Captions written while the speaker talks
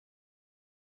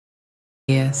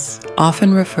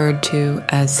often referred to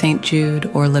as Saint Jude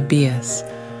or Lebbeus,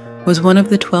 was one of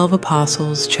the 12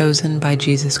 apostles chosen by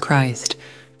Jesus Christ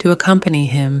to accompany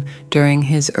him during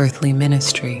his earthly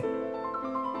ministry.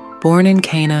 Born in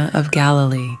Cana of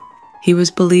Galilee, he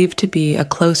was believed to be a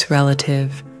close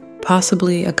relative,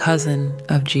 possibly a cousin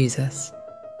of Jesus.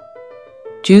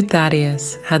 Jude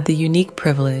Thaddeus had the unique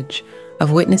privilege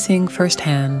of witnessing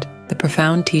firsthand the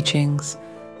profound teachings,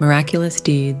 miraculous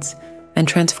deeds, and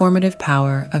transformative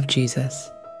power of Jesus.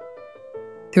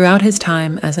 Throughout his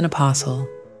time as an apostle,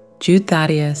 Jude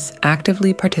Thaddeus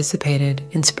actively participated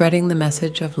in spreading the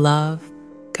message of love,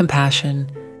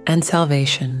 compassion, and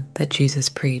salvation that Jesus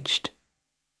preached.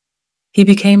 He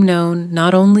became known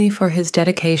not only for his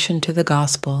dedication to the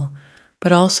gospel,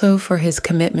 but also for his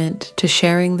commitment to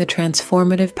sharing the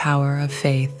transformative power of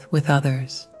faith with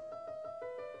others.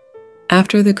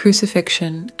 After the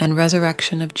crucifixion and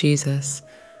resurrection of Jesus,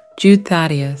 Jude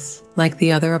Thaddeus, like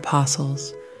the other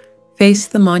apostles,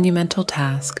 faced the monumental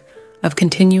task of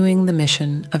continuing the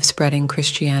mission of spreading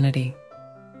Christianity.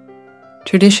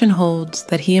 Tradition holds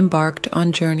that he embarked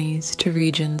on journeys to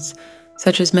regions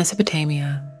such as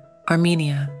Mesopotamia,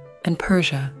 Armenia, and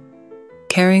Persia,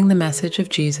 carrying the message of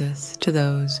Jesus to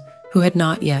those who had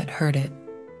not yet heard it.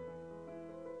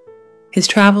 His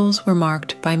travels were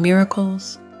marked by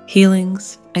miracles,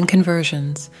 healings, and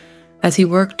conversions as he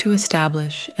worked to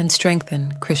establish and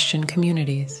strengthen Christian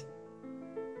communities.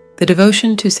 The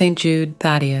devotion to St. Jude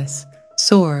Thaddeus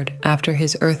soared after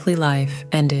his earthly life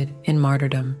ended in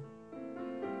martyrdom.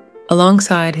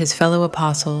 Alongside his fellow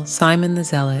apostle Simon the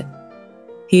Zealot,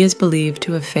 he is believed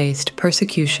to have faced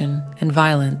persecution and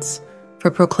violence for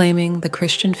proclaiming the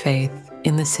Christian faith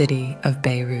in the city of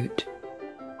Beirut.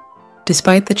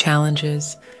 Despite the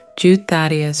challenges, Jude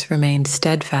Thaddeus remained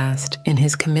steadfast in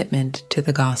his commitment to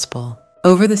the gospel.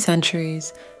 Over the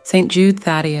centuries, St. Jude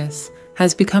Thaddeus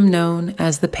has become known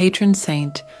as the patron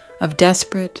saint of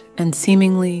desperate and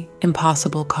seemingly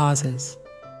impossible causes.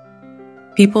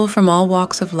 People from all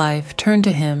walks of life turn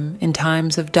to him in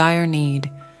times of dire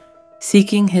need,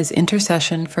 seeking his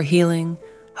intercession for healing,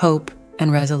 hope,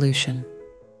 and resolution.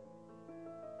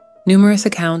 Numerous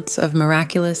accounts of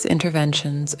miraculous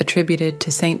interventions attributed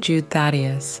to St. Jude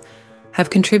Thaddeus have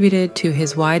contributed to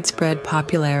his widespread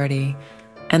popularity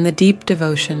and the deep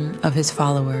devotion of his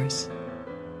followers.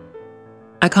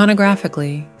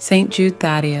 Iconographically, St. Jude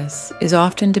Thaddeus is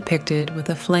often depicted with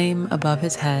a flame above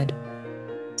his head,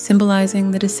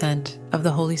 symbolizing the descent of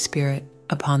the Holy Spirit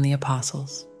upon the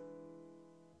apostles.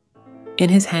 In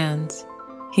his hands,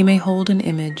 he may hold an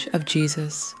image of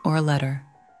Jesus or a letter,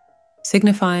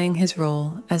 signifying his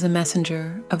role as a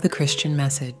messenger of the Christian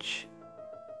message.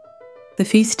 The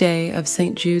feast day of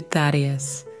St. Jude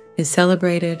Thaddeus is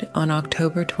celebrated on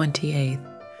October 28th,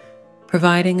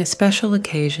 providing a special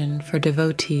occasion for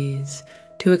devotees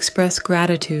to express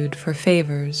gratitude for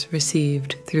favors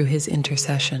received through his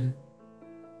intercession.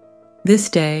 This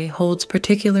day holds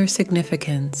particular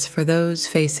significance for those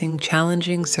facing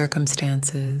challenging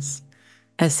circumstances,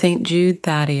 as St. Jude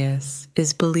Thaddeus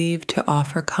is believed to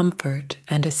offer comfort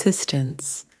and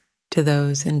assistance to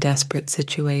those in desperate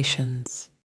situations.